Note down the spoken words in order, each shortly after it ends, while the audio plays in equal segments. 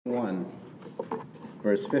1,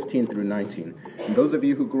 verse 15 through 19. And those of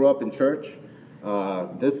you who grew up in church,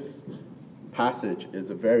 this passage is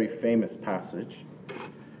a very famous passage.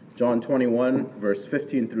 John 21, verse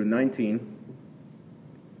 15 through 19.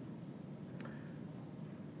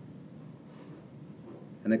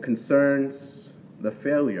 And it concerns the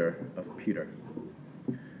failure of Peter,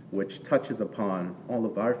 which touches upon all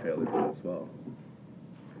of our failures as well.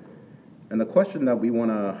 And the question that we want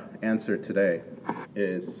to answer today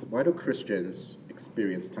is, why do Christians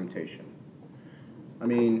experience temptation? I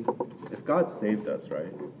mean, if God saved us,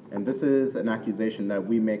 right? And this is an accusation that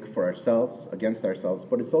we make for ourselves, against ourselves,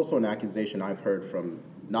 but it's also an accusation I've heard from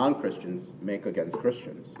non-Christians make against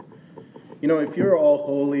Christians. You know, if you're all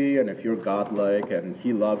holy and if you're godlike and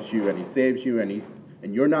he loves you and he saves you and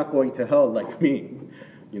you're not going to hell like me,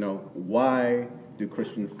 you know, why do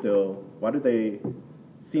they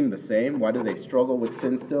seem the same? Why do they struggle with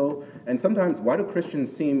sin still? And sometimes, why do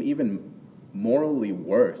Christians seem even morally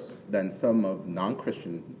worse than some of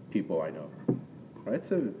non-Christian people I know? Right?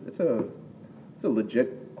 It's a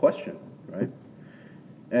legit question, right?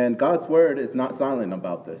 And God's word is not silent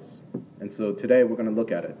about this. And so today we're going to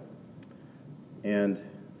look at it. And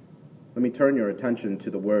let me turn your attention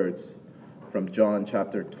to the words from John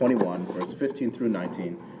chapter 21, verse 15 through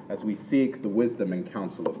 19, as we seek the wisdom and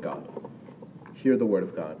counsel of God. Hear the word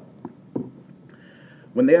of God.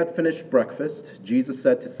 When they had finished breakfast, Jesus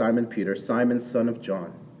said to Simon Peter, "Simon, son of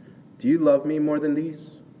John, do you love me more than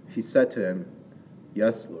these?" He said to him,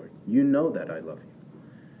 "Yes, Lord, you know that I love you."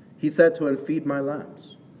 He said to him, "Feed my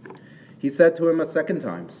lambs." He said to him a second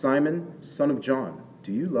time, "Simon, son of John,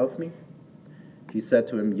 do you love me?" He said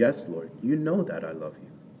to him, "Yes, Lord, you know that I love you."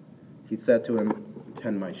 He said to him,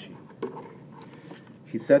 "Tend my sheep."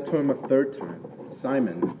 He said to him a third time,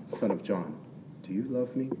 "Simon, son of John, do you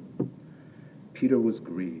love me?" Peter was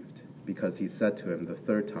grieved because he said to him the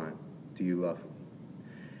third time, "Do you love me?"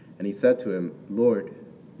 And he said to him, "Lord,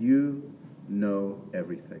 you know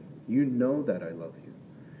everything. You know that I love you."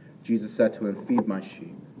 Jesus said to him, "Feed my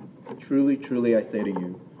sheep. Truly, truly, I say to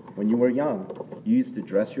you, when you were young, you used to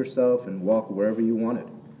dress yourself and walk wherever you wanted.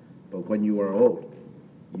 But when you are old,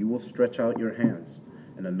 you will stretch out your hands,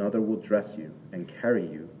 and another will dress you and carry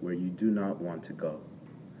you where you do not want to go."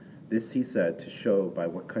 This he said to show by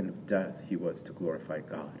what kind of death he was to glorify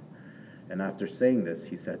God. And after saying this,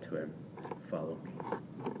 he said to him, "Follow me."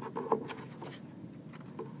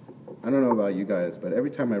 I don't know about you guys, but every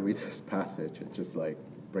time I read this passage, it just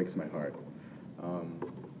breaks my heart.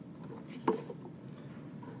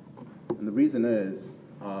 And the reason is,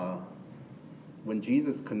 when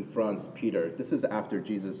Jesus confronts Peter, this is after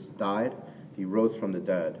Jesus died, he rose from the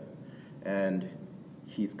dead, and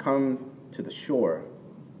he's come to the shore,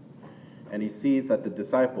 and he sees that the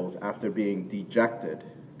disciples, after being dejected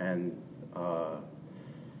and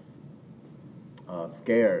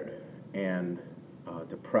scared and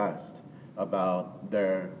depressed about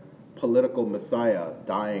their political Messiah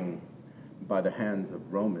dying by the hands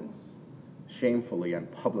of Romans, shamefully and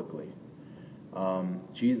publicly,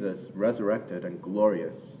 Jesus, resurrected and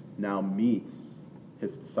glorious, now meets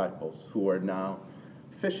his disciples who are now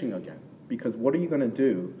fishing again. Because what are you going to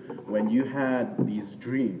do when you had these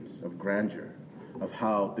dreams of grandeur, of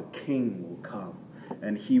how the king will come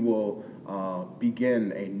and he will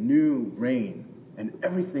begin a new reign and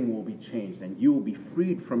everything will be changed and you will be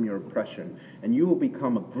freed from your oppression and you will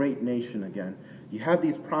become a great nation again? You have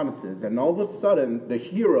these promises, and all of a sudden the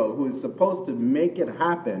hero who is supposed to make it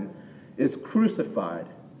happen is crucified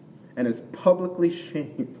and is publicly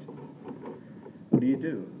shamed. What do you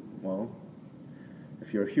do? Well,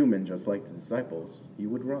 if you're human just like the disciples, you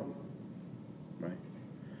would run, right?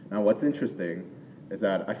 Now, what's interesting is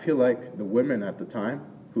that I feel like the women at the time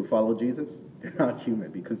who followed Jesus, they're not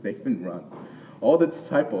human because they didn't run. All the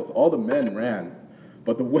disciples, all the men ran,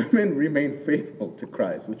 but the women remained faithful to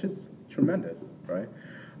Christ, which is tremendous, right?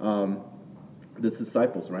 The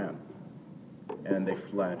disciples ran, and they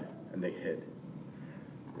fled, and they hid.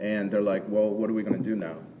 And they're like, well, what are we going to do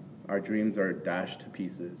now? Our dreams are dashed to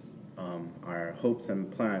pieces. Our hopes and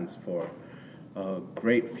plans for a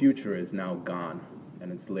great future is now gone,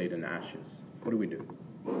 and it's laid in ashes. What do we do?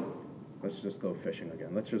 Let's just go fishing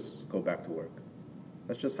again. Let's just go back to work.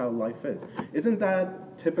 That's just how life is. Isn't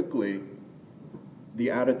that typically the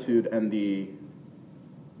attitude and the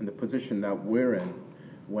position that we're in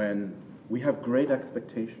when we have great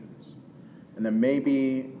expectations? And then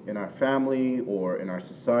maybe in our family or in our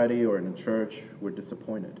society or in the church, we're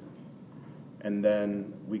disappointed. And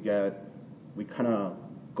then we kind of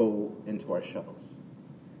go into our shells.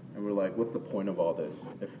 And we're like, what's the point of all this?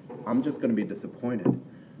 If I'm just going to be disappointed,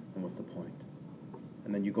 then what's the point?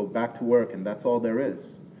 And then you go back to work, and that's all there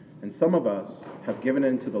is. And some of us have given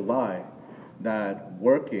in to the lie that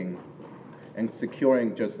working and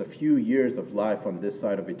securing just a few years of life on this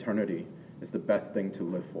side of eternity is the best thing to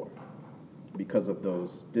live for because of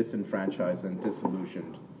those disenfranchised and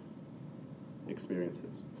disillusioned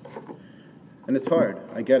experiences. And it's hard.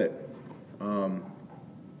 I get it.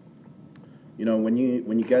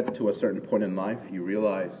 When you get to a certain point in life, you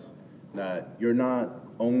realize that you're not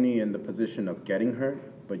only in the position of getting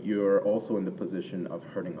hurt, but you're also in the position of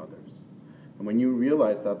hurting others. And when you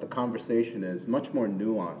realize that the conversation is much more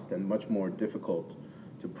nuanced and much more difficult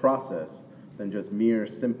to process than just mere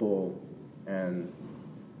simple and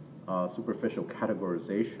superficial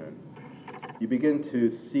categorization, you begin to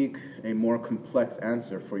seek a more complex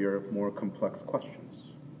answer for your more complex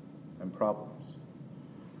questions and problems.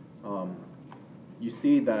 You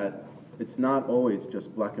see that it's not always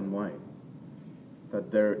just black and white,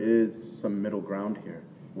 that there is some middle ground here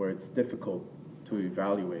where it's difficult to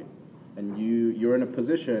evaluate. And you're in a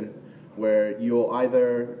position where you'll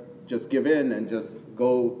either just give in and just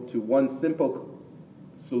go to one simple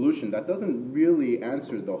solution that doesn't really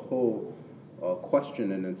answer the whole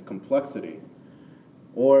question in its complexity,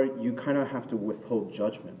 or you kind of have to withhold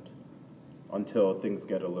judgment until things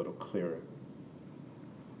get a little clearer.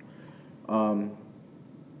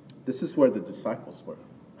 This is where the disciples were,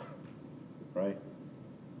 right?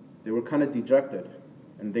 They were kind of dejected,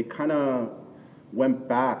 and they kind of went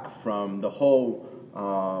back from the whole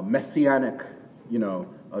messianic,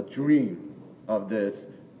 a dream of this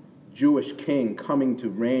Jewish king coming to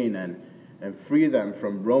reign and free them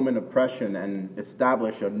from Roman oppression and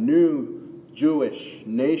establish a new Jewish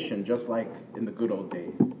nation, just like in the good old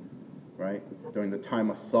days, right? During the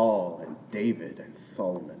time of Saul and David and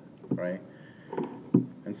Solomon, right?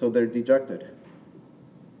 And so they're dejected,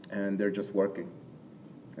 and they're just working.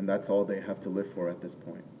 And that's all they have to live for at this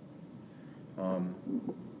point.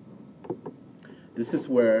 This is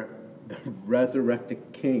where the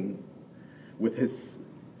resurrected king, with his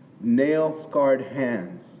nail-scarred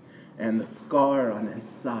hands and the scar on his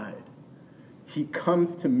side, he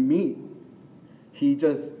comes to meet. He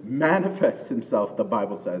just manifests himself, the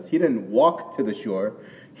Bible says. He didn't walk to the shore.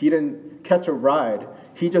 He didn't catch a ride.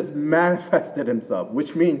 He just manifested himself,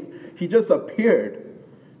 which means he just appeared,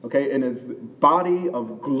 in his body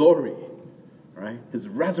of glory, right? His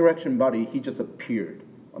resurrection body, he just appeared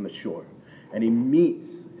on the shore. And he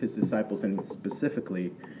meets his disciples, and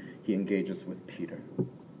specifically, he engages with Peter.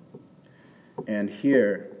 And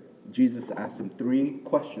here, Jesus asks him 3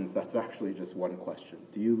 questions. That's actually just one question.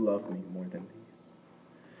 Do you love me more than these?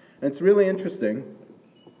 And it's really interesting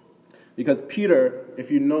because Peter,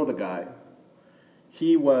 if you know the guy,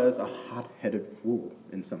 he was a hot-headed fool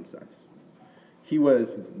in some sense. He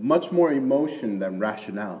was much more emotion than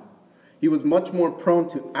rationale. He was much more prone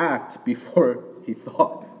to act before he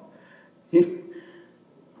thought.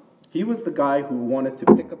 He was the guy who wanted to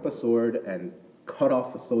pick up a sword and cut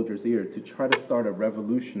off a soldier's ear to try to start a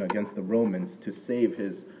revolution against the Romans to save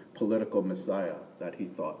his political messiah that he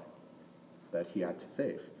thought that he had to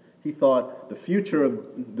save. He thought the future of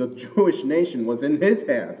the Jewish nation was in his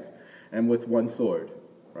hands and with one sword,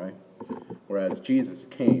 right? Whereas Jesus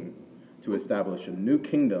came to establish a new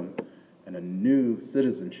kingdom and a new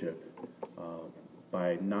citizenship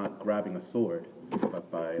by not grabbing a sword, but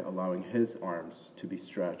by allowing his arms to be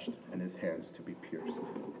stretched and his hands to be pierced.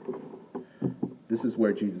 This is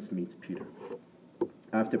where Jesus meets Peter.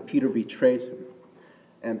 After Peter betrays him,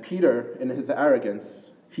 and Peter, in his arrogance,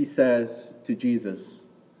 he says to Jesus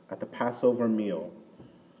at the Passover meal,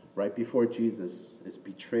 right before Jesus is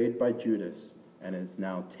betrayed by Judas and is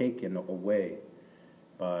now taken away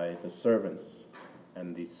by the servants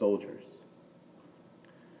and the soldiers.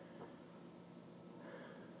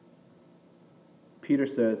 Peter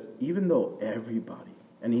says, even though everybody,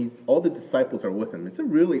 and all the disciples are with him, it's a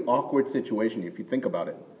really awkward situation if you think about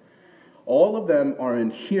it. All of them are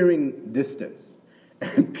in hearing distance.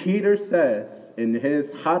 And Peter says, in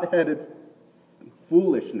his hot-headed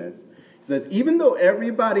foolishness, he says, even though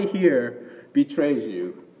everybody here betrays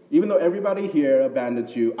you, even though everybody here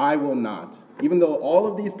abandons you, I will not. Even though all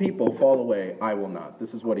of these people fall away, I will not.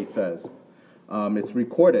 This is what he says. It's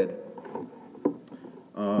recorded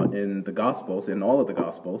in the Gospels, in all of the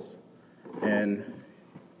Gospels. And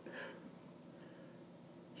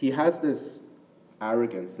he has this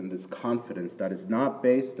arrogance and this confidence that is not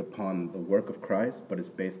based upon the work of Christ, but is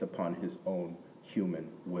based upon his own human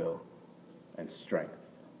will and strength.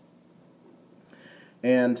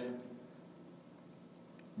 And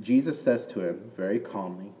Jesus says to him very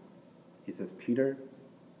calmly, he says, Peter,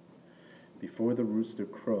 before the rooster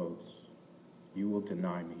crows, you will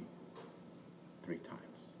deny me 3 times.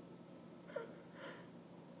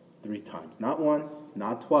 3 times. Not once,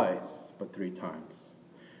 not twice, but 3 times.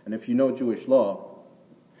 And if you know Jewish law,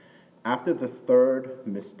 after the 3rd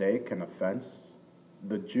mistake and offense,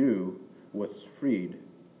 the Jew was freed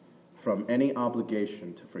from any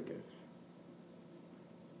obligation to forgive.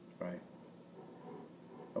 Right?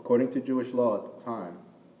 According to Jewish law at the time,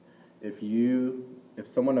 if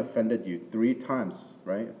someone offended you 3 times,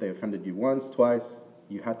 right? If they offended you once, twice,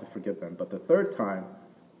 you had to forgive them. But the 3rd time,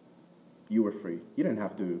 you were free. You didn't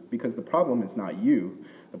have to, because the problem is not you,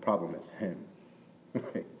 the problem is him.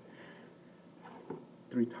 Right?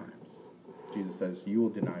 3 times. Jesus says, you will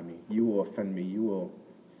deny me, you will offend me, you will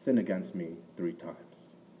sin against me 3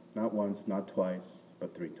 times. Not once, not twice,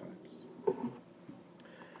 but 3 times.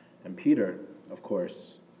 And Peter, of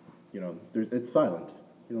course, it's silent.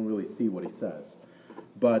 You don't really see what he says.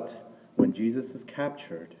 But when Jesus is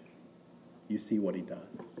captured, you see what he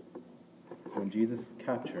does. When Jesus is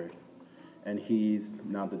captured, and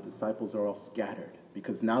now the disciples are all scattered,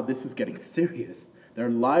 because now this is getting serious. Their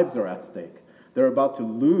lives are at stake. They're about to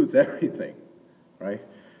lose everything, right?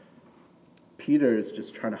 Peter is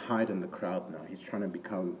just trying to hide in the crowd now. He's trying to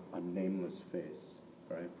become a nameless face,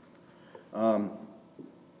 right?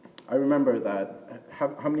 I remember that.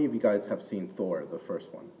 How many of you guys have seen Thor, the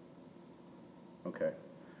first one? Okay.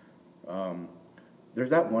 There's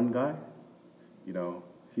that one guy.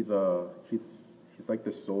 He's like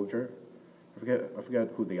this soldier. I forget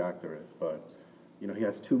who the actor is, but he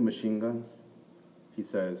has 2 machine guns. He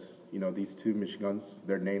says, these 2 machine guns,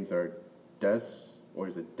 their names are Des, or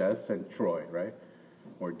is it Des and Troy, right?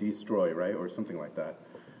 Or Destroy, right? Or something like that.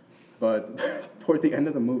 But toward the end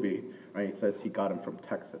of the movie, right, he says he got him from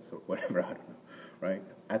Texas or whatever, I don't know, right?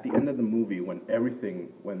 At the end of the movie, when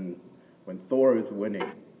Thor is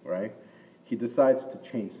winning, right, he decides to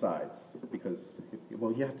change sides because,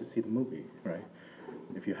 well, you have to see the movie, right,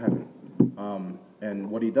 if you haven't. And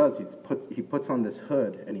what he does, he puts on this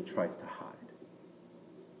hood and he tries to hide.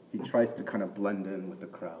 He tries to kind of blend in with the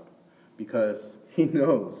crowd because he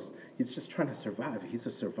knows he's just trying to survive. He's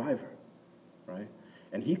a survivor, right?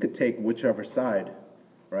 And he could take whichever side,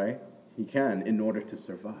 right, he can in order to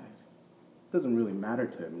survive. It doesn't really matter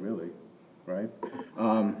to him, really, right?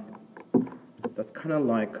 That's kind of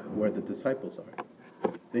like where the disciples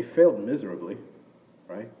are. They failed miserably,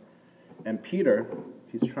 right? And Peter,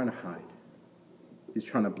 he's trying to hide. He's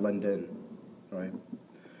trying to blend in, right?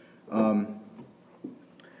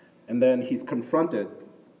 And then he's confronted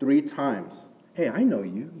 3 times. Hey, I know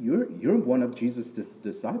you. You're one of Jesus'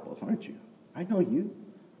 disciples, aren't you? I know you,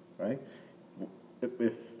 right?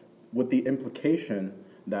 If with the implication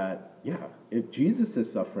that, if Jesus is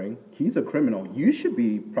suffering, he's a criminal, you should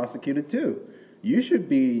be prosecuted too. You should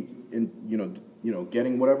be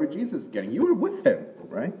getting whatever Jesus is getting. You were with him,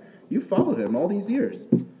 right? You followed him all these years.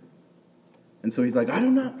 And so he's like, I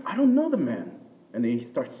don't know the man. And then he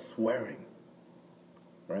starts swearing,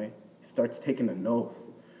 right? He starts taking an oath.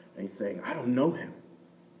 And he's saying, I don't know him.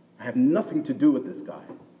 I have nothing to do with this guy,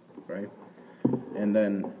 right? And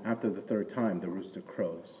then after the 3rd time, the rooster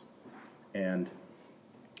crows. And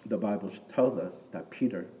the Bible tells us that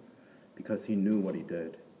Peter, because he knew what he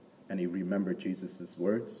did, and he remembered Jesus'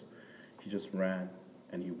 words, he just ran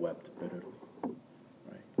and he wept bitterly.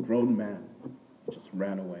 Right? Grown man just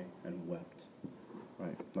ran away and wept,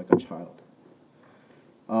 right, like a child.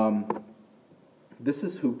 This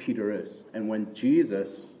is who Peter is. And when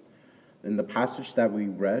Jesus, in the passage that we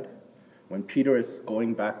read, when Peter is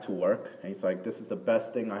going back to work, and he's like, this is the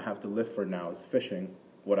best thing I have to live for now, is fishing.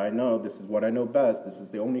 What I know, this is what I know best. This is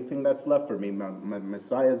the only thing that's left for me. My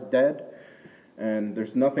Messiah's dead, and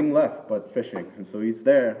there's nothing left but fishing. And so he's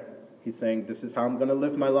there. He's saying, this is how I'm going to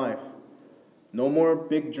live my life. No more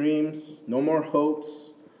big dreams, no more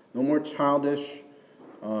hopes, no more childish,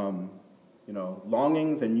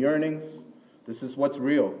 longings and yearnings. This is what's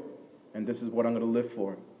real, and this is what I'm going to live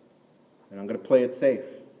for. And I'm going to play it safe,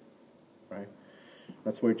 right?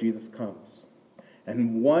 That's where Jesus comes.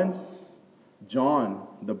 And once John,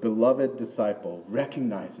 the beloved disciple,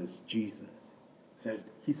 recognizes Jesus,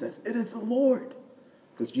 he says, it is the Lord.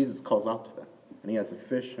 Because Jesus calls out to them. And he has a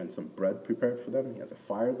fish and some bread prepared for them. He has a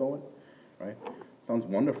fire going, right? Sounds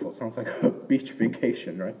wonderful. Sounds like a beach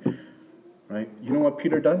vacation, right? Right? You know what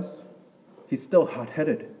Peter does? He's still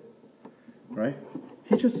hot-headed, right?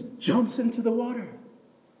 He just jumps into the water,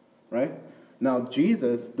 right? Now,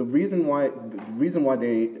 Jesus, the reason why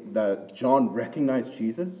that John recognized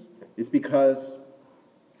Jesus is because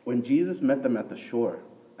when Jesus met them at the shore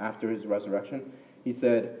after his resurrection, he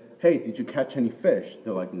said, hey, did you catch any fish?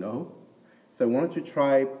 They're like, no. He said, why don't you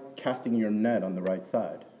try casting your net on the right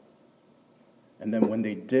side? And then when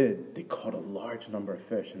they did, they caught a large number of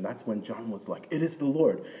fish. And that's when John was like, it is the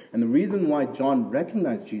Lord. And the reason why John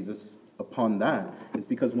recognized Jesus upon that is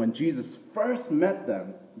because when Jesus first met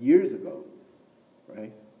them years ago,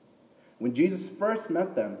 right? When Jesus first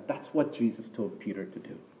met them, that's what Jesus told Peter to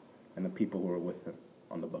do and the people who were with him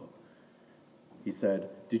on the boat. He said,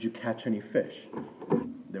 did you catch any fish?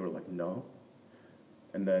 They were like, no.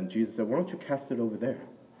 And then Jesus said, why don't you cast it over there?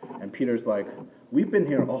 And Peter's like, we've been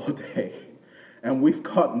here all day and we've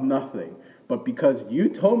caught nothing. But because you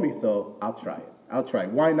told me so, I'll try it. I'll try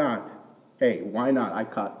it. Why not? Hey, why not?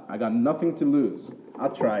 I got nothing to lose.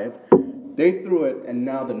 I'll try it. They threw it, and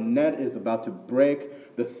now the net is about to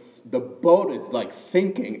break. The boat is like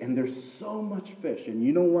sinking, and there's so much fish. And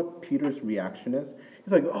you know what Peter's reaction is?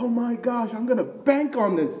 He's like, oh my gosh, I'm going to bank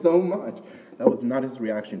on this so much. That was not his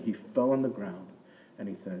reaction. He fell on the ground, and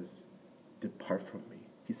he says, depart from me.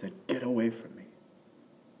 He said, get away from me,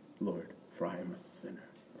 Lord, for I am a sinner.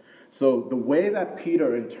 So the way that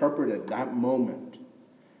Peter interpreted that moment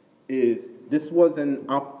is it wasn't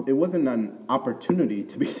an opportunity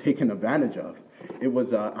to be taken advantage of. It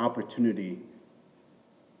was an opportunity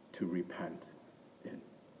to repent in.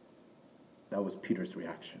 That was Peter's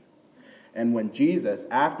reaction. And when Jesus,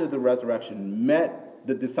 after the resurrection, met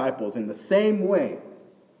the disciples in the same way,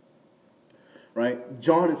 right?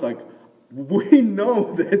 John is like, we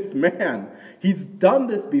know this man. He's done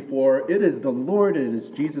this before. It is the Lord. It is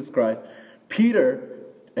Jesus Christ. Peter,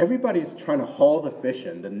 everybody's trying to haul the fish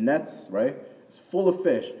in. The nets, right? It's full of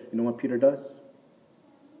fish. You know what Peter does?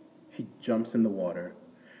 He jumps in the water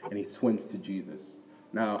and he swims to Jesus.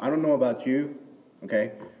 Now, I don't know about you,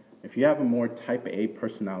 okay? If you have a more type A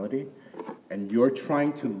personality and you're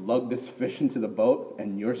trying to lug this fish into the boat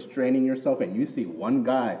and you're straining yourself and you see one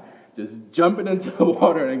guy just jumping into the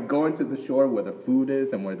water and going to the shore where the food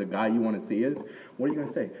is and where the guy you want to see is, what are you going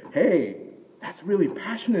to say? Hey, that's really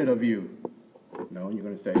passionate of you. No, you're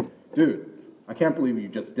going to say, dude, I can't believe you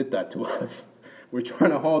just did that to us. We're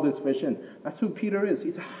trying to haul this fish in. That's who Peter is.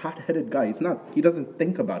 He's a hot-headed guy. He doesn't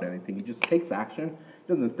think about anything. He just takes action.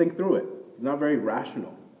 He doesn't think through it. He's not very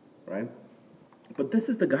rational, right? But this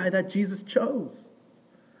is the guy that Jesus chose,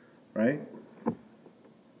 right?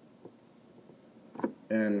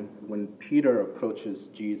 And when Peter approaches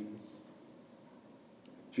Jesus,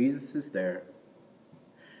 Jesus is there,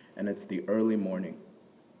 and it's the early morning.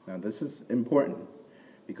 Now, this is important,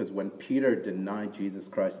 because when Peter denied Jesus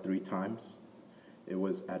Christ 3 times, it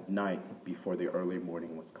was at night before the early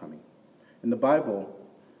morning was coming. In the Bible,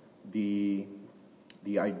 the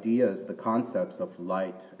ideas, the concepts of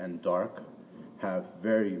light and dark have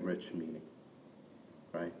very rich meaning,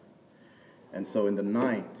 right? And so in the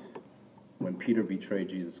night, when Peter betrayed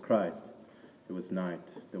Jesus Christ, it was night.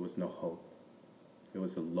 There was no hope. It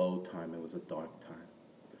was a low time. It was a dark time.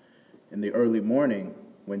 In the early morning,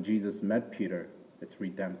 when Jesus met Peter, it's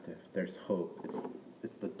redemptive. There's hope.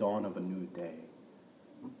 It's the dawn of a new day,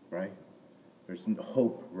 right? There's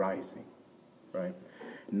hope rising, right?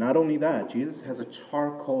 Not only that, Jesus has a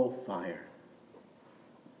charcoal fire.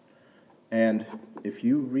 And if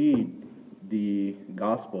you read the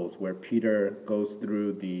Gospels where Peter goes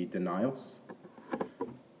through the denials,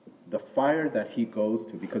 the fire that he goes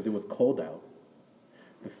to, because it was cold out,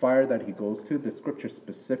 the fire that he goes to, the scripture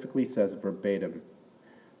specifically says verbatim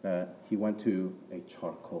that he went to a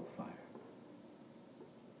charcoal fire.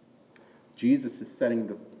 Jesus is setting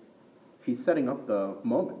up the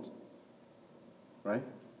moment, right?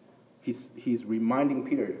 He's reminding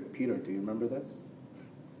Peter, do you remember this?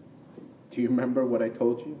 Do you remember what I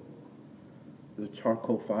told you? There's a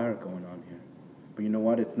charcoal fire going on here. But you know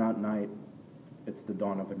what? It's not night. It's the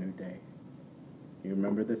dawn of a new day. You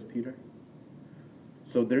remember this, Peter?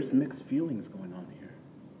 So there's mixed feelings going on here,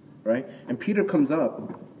 right? And Peter comes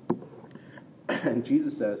up, and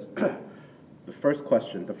Jesus says, the first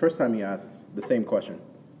time he asks the same question,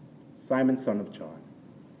 Simon, son of John.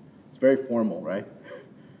 It's very formal, right?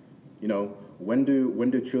 You know, when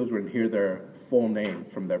do children hear their full name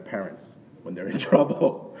from their parents? When they're in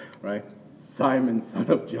trouble, right? Simon, son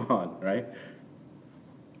of John, right?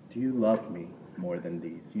 Do you love me more than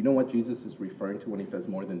these? You know what Jesus is referring to when he says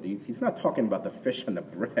more than these? He's not talking about the fish and the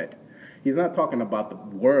bread. He's not talking about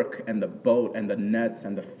the work and the boat and the nets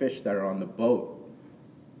and the fish that are on the boat.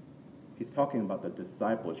 He's talking about the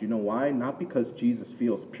disciples. You know why? Not because Jesus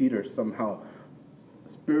feels Peter somehow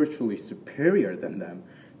spiritually superior than them.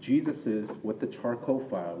 Jesus is with the charcoal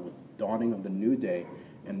fire, with the dawning of the new day,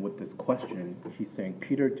 and with this question, he's saying,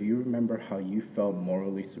 Peter, do you remember how you felt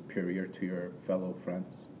morally superior to your fellow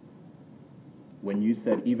friends? When you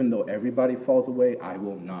said, even though everybody falls away, I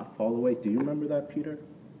will not fall away. Do you remember that, Peter?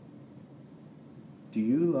 do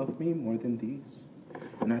you love me more than these?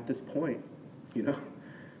 And at this point, Peter's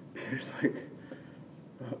like,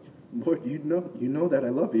 Lord, you know that I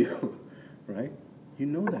love you, right? You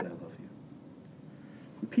know that I love you.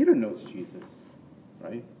 And Peter knows Jesus,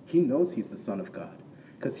 right? He knows he's the Son of God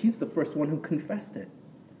because he's the first one who confessed it.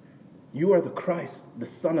 You are the Christ, the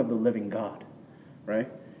Son of the living God, right?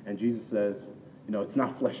 And Jesus says, it's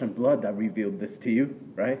not flesh and blood that revealed this to you,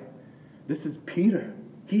 right? This is Peter.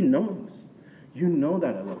 He knows. You know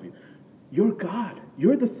that I love you. You're God.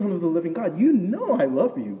 You're the Son of the living God. You know I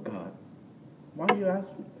love you, God. Why do you ask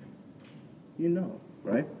me this? You know,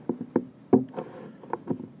 right?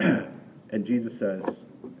 And Jesus says,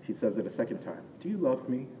 he says it a second time, do you love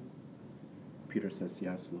me? Peter says,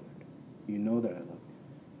 yes, Lord. You know that I love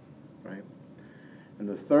you, right? And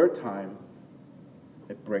the third time,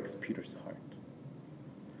 it breaks Peter's heart.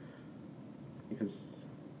 Because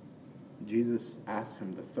Jesus asked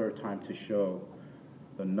him the third time to show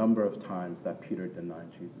the number of times that Peter denied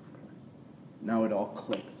Jesus Christ. Now it all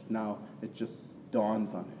clicks. Now it just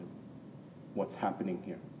dawns on him what's happening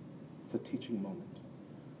here. It's a teaching moment,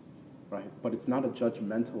 right? But it's not a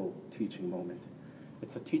judgmental teaching moment.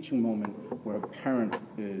 It's a teaching moment where a parent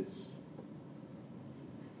is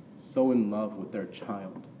so in love with their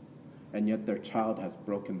child, and yet their child has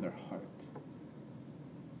broken their heart.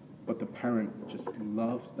 But the parent just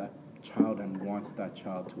loves that child and wants that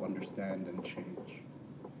child to understand and change,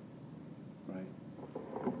 right?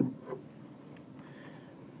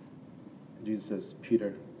 Jesus says,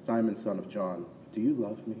 Peter, Simon, son of John, do you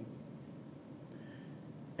love me?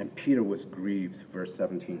 And Peter was grieved, verse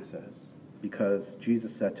 17 says, because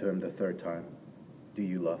Jesus said to him the third time, do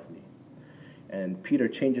you love me? And Peter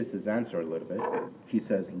changes his answer a little bit. He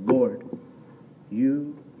says, Lord,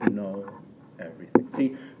 you know everything.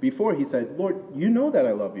 See, before he said, Lord, you know that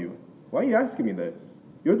I love you. Why are you asking me this?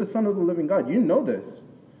 You're the Son of the living God. You know this.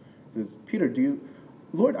 He says, Peter,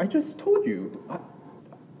 Lord, I just told you.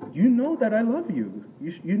 You know that I love you.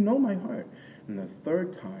 You know my heart. And the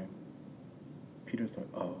third time, Peter's like,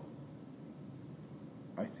 oh,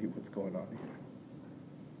 I see what's going on here.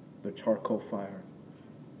 The charcoal fire.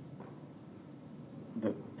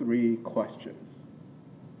 The 3 questions.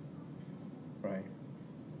 Right?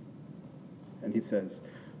 And he says,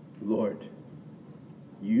 Lord,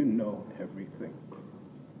 you know everything.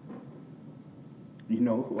 You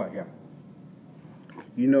know who I am.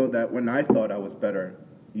 You know that when I thought I was better,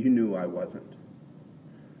 you knew I wasn't.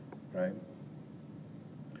 Right?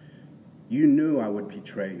 You knew I would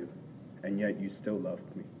betray you, and yet you still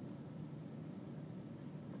loved me.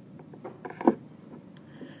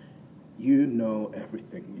 You know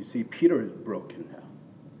everything. You see, Peter is broken now.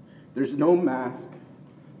 There's no mask.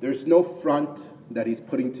 There's no front that he's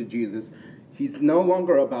putting to Jesus. He's no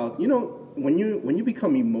longer about, when you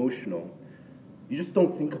become emotional, you just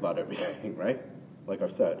don't think about everything, right? Like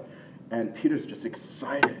I've said. And Peter's just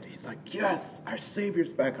excited. He's like, yes, our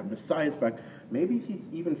Savior's back, our Messiah's back. Maybe he's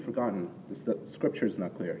even forgotten. The scripture is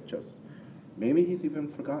not clear. Maybe he's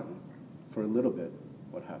even forgotten for a little bit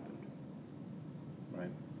what happened.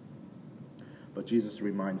 Right? But Jesus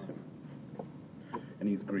reminds him. And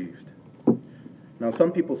he's grieved. Now,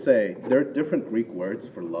 some people say, there are different Greek words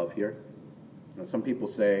for love here. Now, some people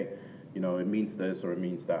say, it means this or it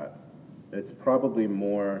means that. It's probably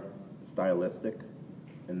more stylistic,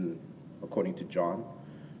 according to John.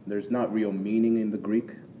 There's not real meaning in the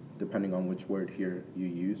Greek, depending on which word here you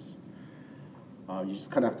use. You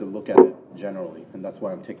just kind of have to look at it generally, and that's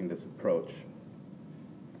why I'm taking this approach.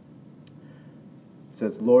 It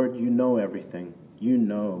says, Lord, you know everything. You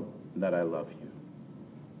know that I love you.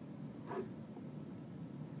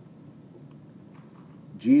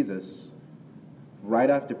 Jesus, right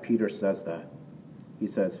after Peter says that, he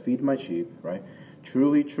says, feed my sheep, right?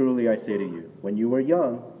 Truly, truly, I say to you, when you were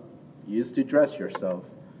young, you used to dress yourself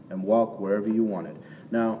and walk wherever you wanted.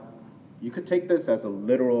 Now, you could take this as a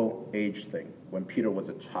literal age thing, when Peter was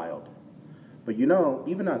a child. But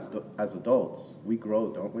even as adults, we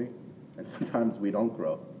grow, don't we? And sometimes we don't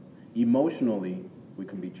grow. Emotionally, we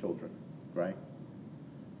can be children, right?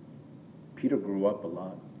 Peter grew up a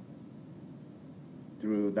lot.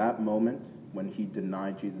 Through that moment when he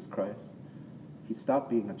denied Jesus Christ, he stopped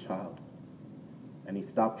being a child. And he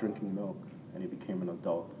stopped drinking milk, and he became an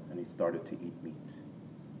adult, and he started to eat meat,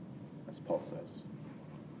 as Paul says.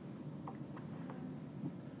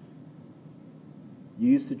 You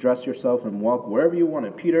used to dress yourself and walk wherever you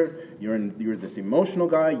wanted. Peter, you're this emotional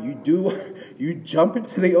guy. You jump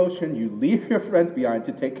into the ocean. You leave your friends behind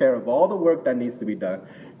to take care of all the work that needs to be done.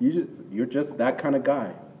 You're just that kind of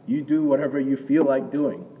guy. You do whatever you feel like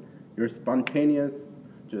doing. You're a spontaneous,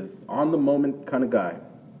 just on the moment kind of guy.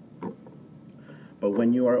 But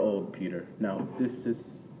when you are old, Peter, now this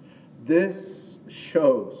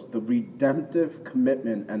shows the redemptive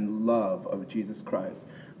commitment and love of Jesus Christ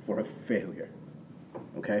for a failure.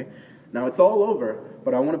 Okay? Now it's all over,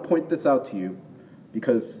 but I want to point this out to you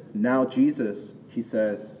because now Jesus, he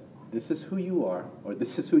says, this is who you are, or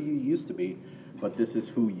this is who you used to be, but this is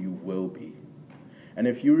who you will be. And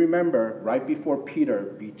if you remember, right before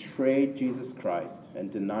Peter betrayed Jesus Christ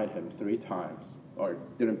and denied him 3 times, or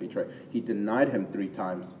didn't betray, he denied him 3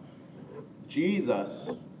 times, Jesus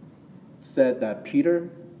said that, Peter,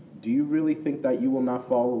 do you really think that you will not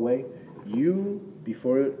fall away?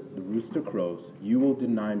 Before the rooster crows, you will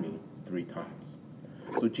deny me 3 times.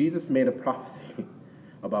 So Jesus made a prophecy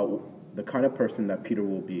about the kind of person that Peter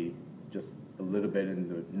will be just a little bit in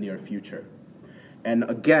the near future. And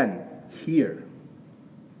again, here,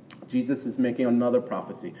 Jesus is making another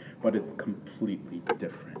prophecy, but it's completely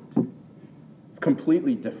different. It's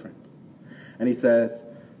completely different. And he says,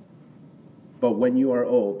 but when you are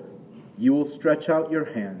old, you will stretch out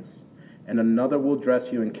your hands, and another will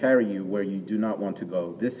dress you and carry you where you do not want to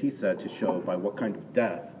go. This he said to show by what kind of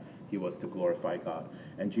death he was to glorify God.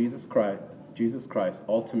 And Jesus Christ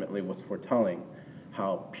ultimately was foretelling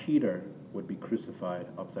how Peter would be crucified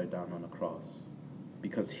upside down on a cross,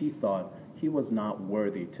 because he thought he was not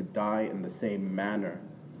worthy to die in the same manner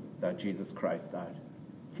that Jesus Christ died.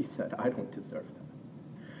 He said, I don't deserve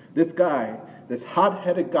that. This guy, this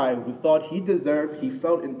hot-headed guy who thought he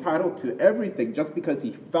felt entitled to everything just because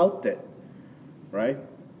he felt it, right?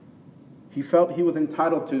 He felt he was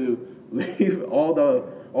entitled to leave all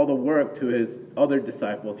the work to his other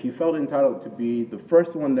disciples. He felt entitled to be the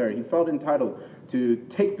first one there. He felt entitled to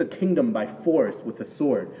take the kingdom by force with a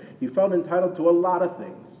sword. He felt entitled to a lot of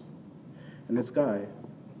things. And this guy,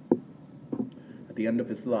 at the end of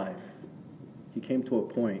his life, he came to a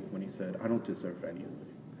point when he said, I don't deserve anything.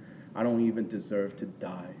 I don't even deserve to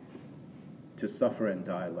die, to suffer and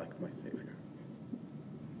die like my Savior.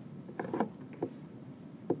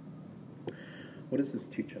 What does this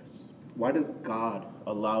teach us? Why does God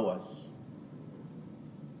allow us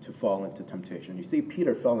to fall into temptation? You see,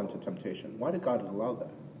 Peter fell into temptation. Why did God allow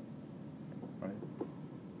that? Right?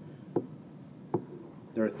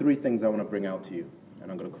 There are 3 things I want to bring out to you, and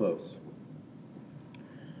I'm going to close.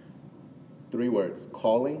 3 words: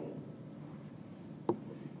 calling,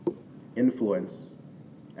 influence,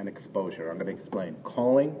 and exposure. I'm going to explain.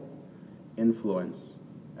 Calling, influence,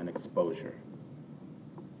 and exposure.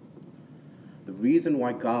 The reason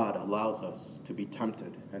why God allows us to be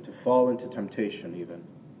tempted and to fall into temptation even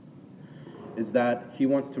is that he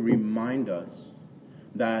wants to remind us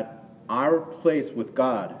that our place with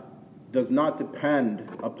God does not depend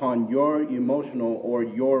upon your emotional or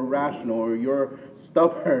your rational or your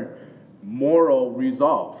stubborn moral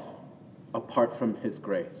resolve apart from his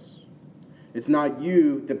grace. It's not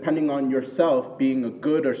you depending on yourself being a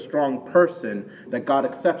good or strong person that God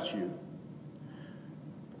accepts you.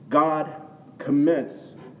 God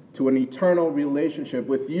commits to an eternal relationship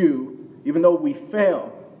with you, even though we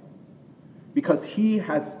fail, because he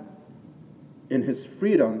has, in his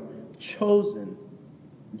freedom, chosen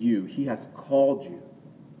you. He has called you.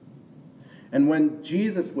 And when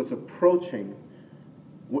Jesus was approaching,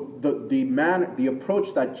 the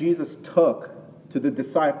approach that Jesus took to the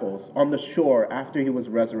disciples on the shore after he was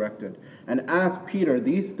resurrected, and asked Peter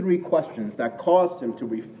these 3 questions that caused him to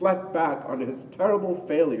reflect back on his terrible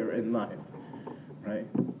failure in life, right?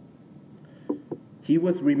 He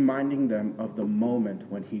was reminding them of the moment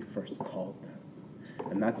when he first called them.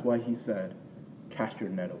 And that's why he said, cast your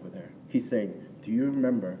net over there. He's saying, do you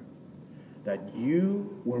remember that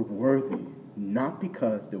you were worthy not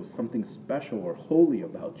because there was something special or holy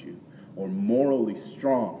about you or morally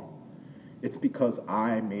strong? It's because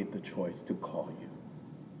I made the choice to call you.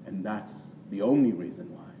 And that's the only reason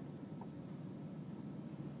why.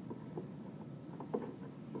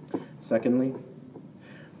 Secondly,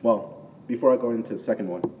 well, before I go into the second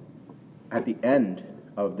one, at the end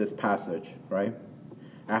of this passage, right,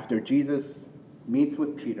 after Jesus meets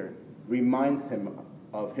with Peter, reminds him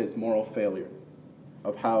of his moral failure,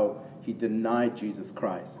 of how he denied Jesus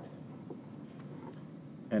Christ,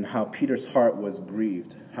 and how Peter's heart was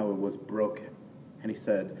grieved, how it was broken. And he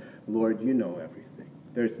said, Lord, you know everything.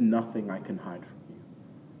 There's nothing I can hide from you,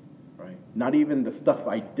 right? Not even the stuff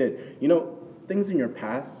I did. You know, things in your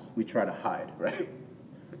past, we try to hide, right?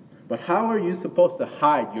 But how are you supposed to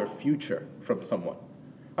hide your future from someone?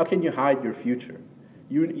 How can you hide your future?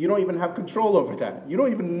 You don't even have control over that. You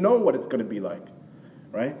don't even know what it's going to be like,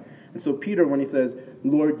 right? And so Peter, when he says,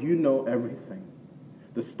 Lord, you know everything,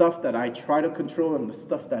 the stuff that I try to control and the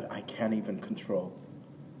stuff that I can't even control,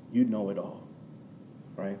 you know it all,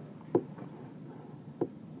 right?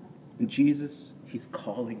 And Jesus, he's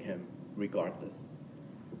calling him regardless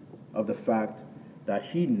of the fact that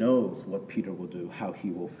he knows what Peter will do, how he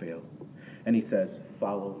will fail. And he says,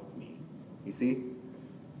 follow me. You see,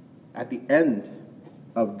 at the end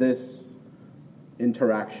of this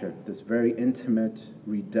interaction, this very intimate,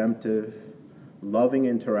 redemptive, loving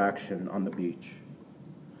interaction on the beach,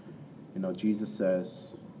 Jesus says,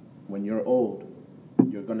 when you're old,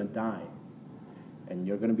 you're going to die, and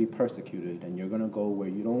you're going to be persecuted, and you're going to go where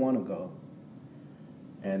you don't want to go.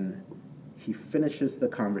 And he finishes the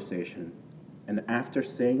conversation, and after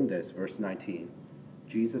saying this, verse 19,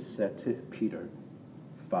 Jesus said to Peter,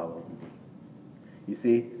 follow me. You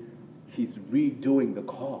see, he's redoing the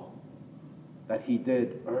call that he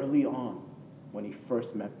did early on when he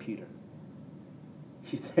first met Peter.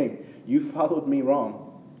 He's saying, you followed me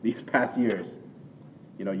wrong these past years.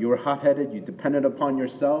 You were hot-headed, you depended upon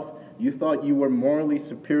yourself, you thought you were morally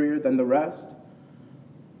superior than the rest,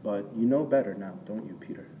 but you know better now, don't you,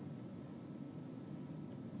 Peter?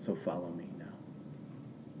 So follow me now.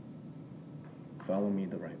 Follow me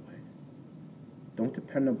the right way. Don't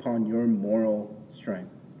depend upon your moral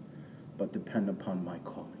strength, but depend upon my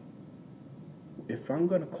calling. If I'm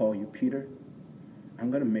going to call you, Peter,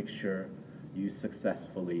 I'm going to make sure you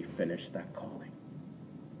successfully finish that calling.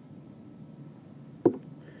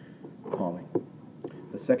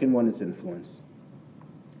 The second one is influence.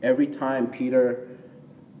 Every time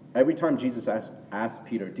Jesus asks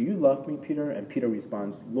Peter, do you love me, Peter? And Peter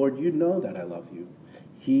responds, Lord, you know that I love you.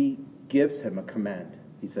 He gives him a command.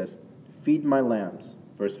 He says, feed my lambs,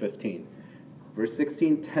 verse 15. Verse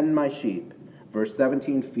 16, tend my sheep. Verse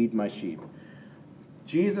 17, feed my sheep.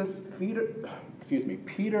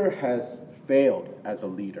 Peter has failed as a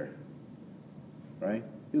leader, right?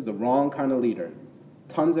 He was the wrong kind of leader.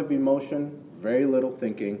 Tons of emotion, very little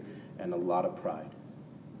thinking, and a lot of pride,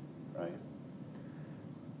 right?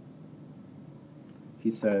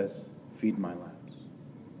 He says, feed my lambs.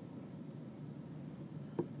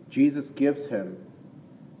 Jesus gives him,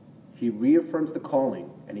 he reaffirms the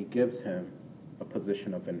calling, and he gives him a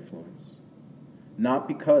position of influence. Not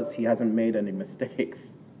because he hasn't made any mistakes.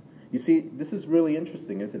 You see, this is really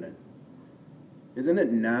interesting, isn't it? Isn't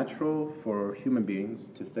it natural for human beings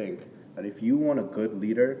to think that if you want a good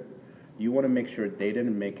leader, you want to make sure they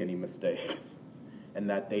didn't make any mistakes and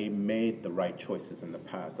that they made the right choices in the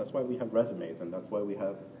past? That's why we have resumes, and that's why we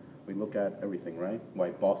look at everything, right? Why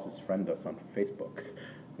bosses friend us on Facebook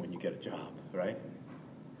when you get a job, right?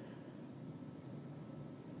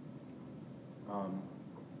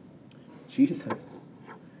 Jesus,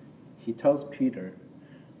 he tells Peter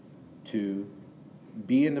to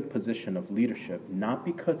be in a position of leadership, not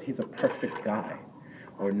because he's a perfect guy,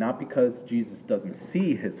 or not because Jesus doesn't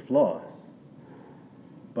see his flaws,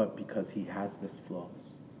 but because he has his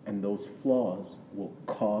flaws. And those flaws will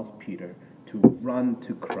cause Peter to run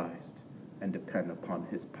to Christ and depend upon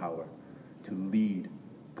his power to lead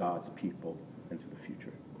God's people into the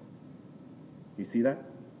future. You see that?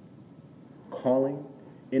 Calling,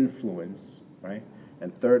 influence, right?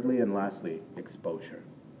 And thirdly and lastly, exposure.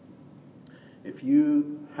 If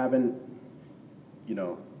you haven't,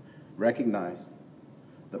 recognized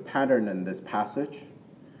the pattern in this passage,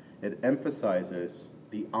 it emphasizes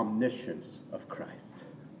the omniscience of Christ.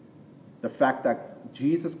 The fact that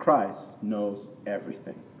Jesus Christ knows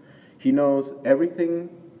everything. He knows everything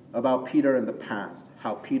about Peter in the past,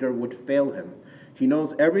 how Peter would fail him. He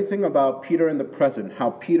knows everything about Peter in the present,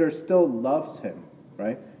 how Peter still loves him,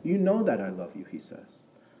 right? You know that I love you, he says,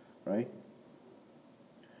 right?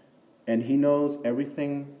 And he knows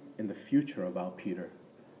everything in the future about Peter,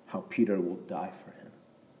 how Peter will die for him.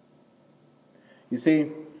 You see,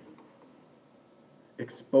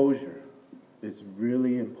 exposure is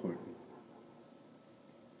really important.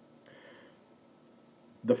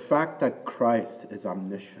 The fact that Christ is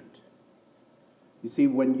omniscient. You see,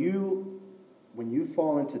 when you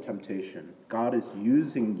fall into temptation, God is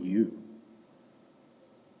using you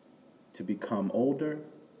to become older,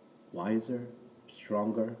 wiser,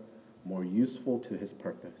 stronger, more useful to his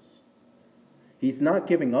purpose. He's not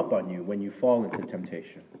giving up on you when you fall into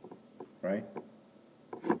temptation, right?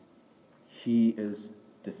 He is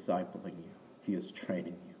discipling you. He is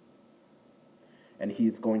training you. And he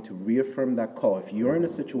is going to reaffirm that call. If you're in a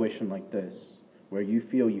situation like this, where you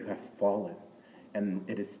feel you have fallen, and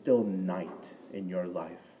it is still night in your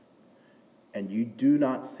life, and you do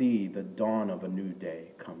not see the dawn of a new day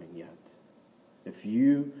coming yet, if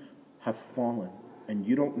you have fallen and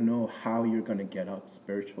you don't know how you're going to get up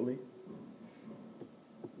spiritually,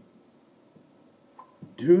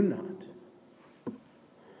 do not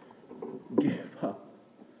give up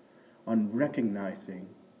on recognizing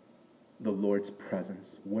the Lord's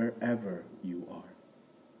presence wherever you are.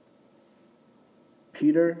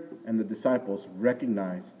 Peter and the disciples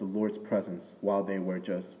recognized the Lord's presence while they were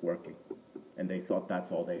just working, and they thought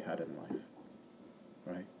that's all they had in life,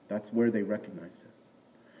 right? That's where they recognized it.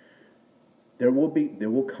 There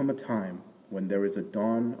will come a time when there is a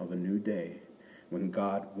dawn of a new day, when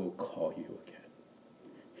God will call you again.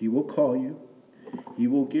 He will call you. He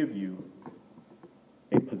will give you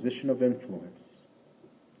a position of influence,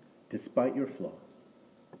 despite your flaws,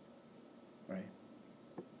 right?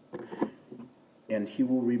 And he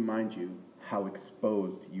will remind you how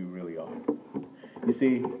exposed you really are. You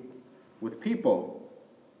see, with people,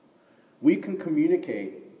 we can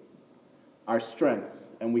communicate our strengths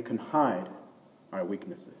and we can hide our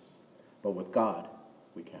weaknesses. But with God,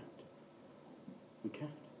 we can't. We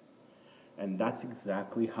can't. And that's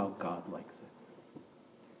exactly how God likes it.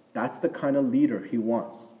 That's the kind of leader he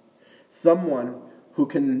wants. Someone who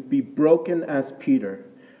can be broken as Peter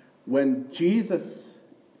when Jesus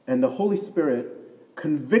and the Holy Spirit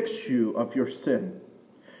convicts you of your sin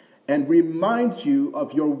and reminds you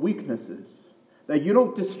of your weaknesses, that you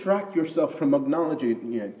don't distract yourself from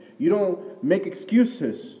acknowledging it. You don't make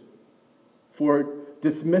excuses for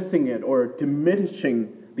dismissing it or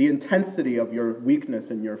diminishing the intensity of your weakness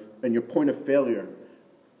and your point of failure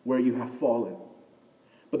where you have fallen.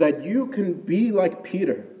 But that you can be like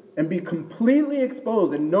Peter and be completely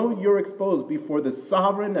exposed and know you're exposed before the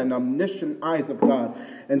sovereign and omniscient eyes of God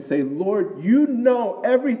and say, Lord, you know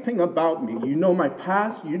everything about me. You know my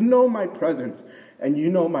past, you know my present, and you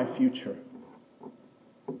know my future.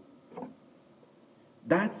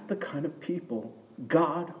 That's the kind of people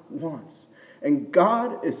God wants. And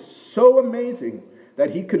God is so amazing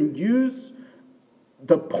that he can use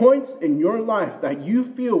the points in your life that you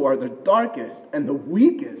feel are the darkest and the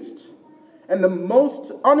weakest and the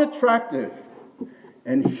most unattractive.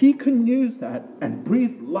 And he can use that and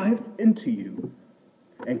breathe life into you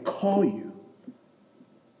and call you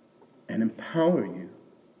and empower you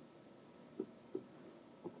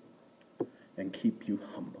and keep you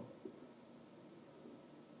humble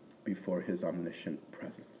before his omniscient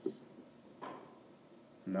presence.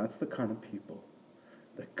 And that's the kind of people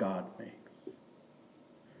that God makes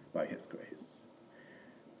by his grace.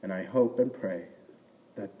 And I hope and pray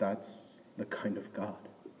that that's the kind of God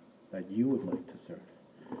that you would like to serve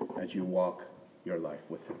as you walk your life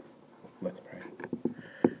with him. Let's pray.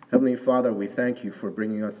 Heavenly Father, we thank you for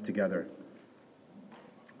bringing us together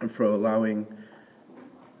and for allowing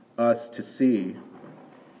us to see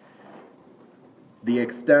the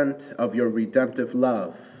extent of your redemptive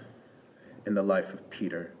love in the life of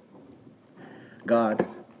Peter. God,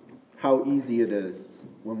 how easy it is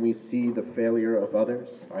when we see the failure of others,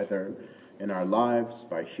 either in our lives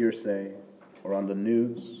by hearsay or on the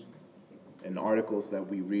news, in articles that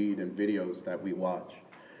we read and videos that we watch.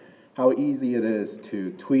 How easy it is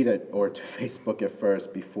to tweet it or to Facebook it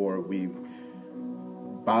first before we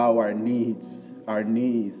bow our knees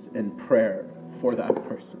in prayer for that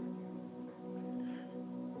person.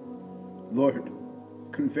 Lord,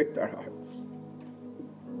 convict our hearts.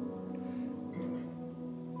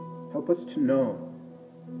 Help us to know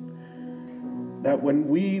that when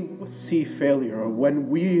we see failure or when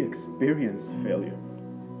we experience failure,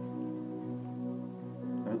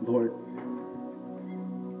 that, Lord,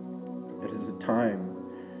 it is a time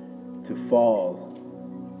to fall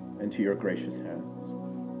into your gracious hands.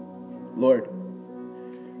 Lord,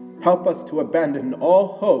 help us to abandon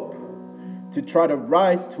all hope to try to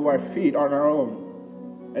rise to our feet on our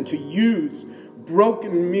own and to use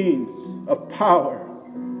broken means of power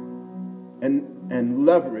and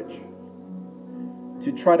leverage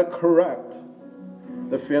to try to correct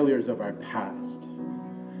the failures of our past.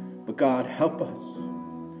 But God, help us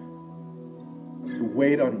to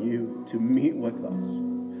wait on you, to meet with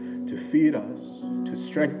us, to feed us, to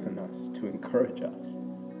strengthen us, to encourage us.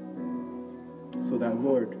 So that,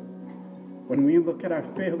 Lord, when we look at our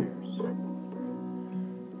failures,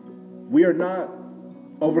 we are not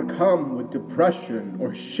overcome with depression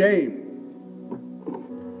or shame,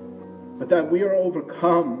 but that we are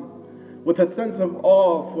overcome with a sense of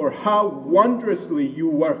awe for how wondrously you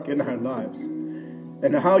work in our lives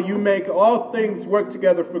and how you make all things work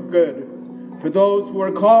together for good for those who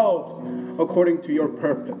are called according to your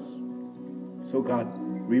purpose. So God,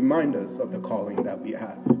 remind us of the calling that we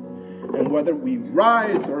have. And whether we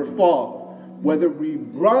rise or fall, whether we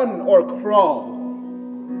run or crawl,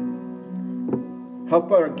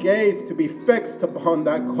 help our gaze to be fixed upon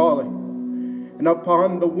that calling and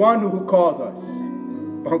upon the one who calls us,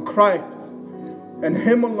 upon Christ and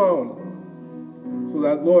him alone, so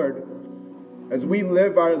that, Lord, as we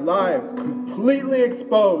live our lives completely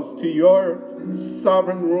exposed to your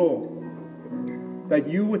sovereign rule, that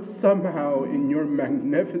you would somehow, in your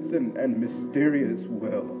magnificent and mysterious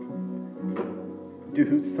will,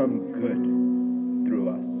 do some good through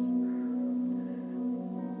us.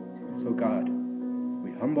 So God,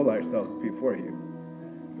 we humble ourselves before you,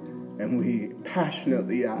 and we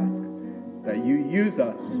passionately ask that you use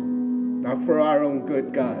us, not for our own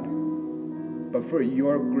good, God, but for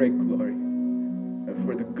your great glory and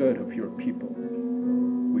for the good of your people.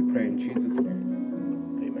 We pray in Jesus'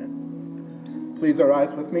 name. Amen. Please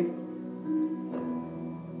arise with me.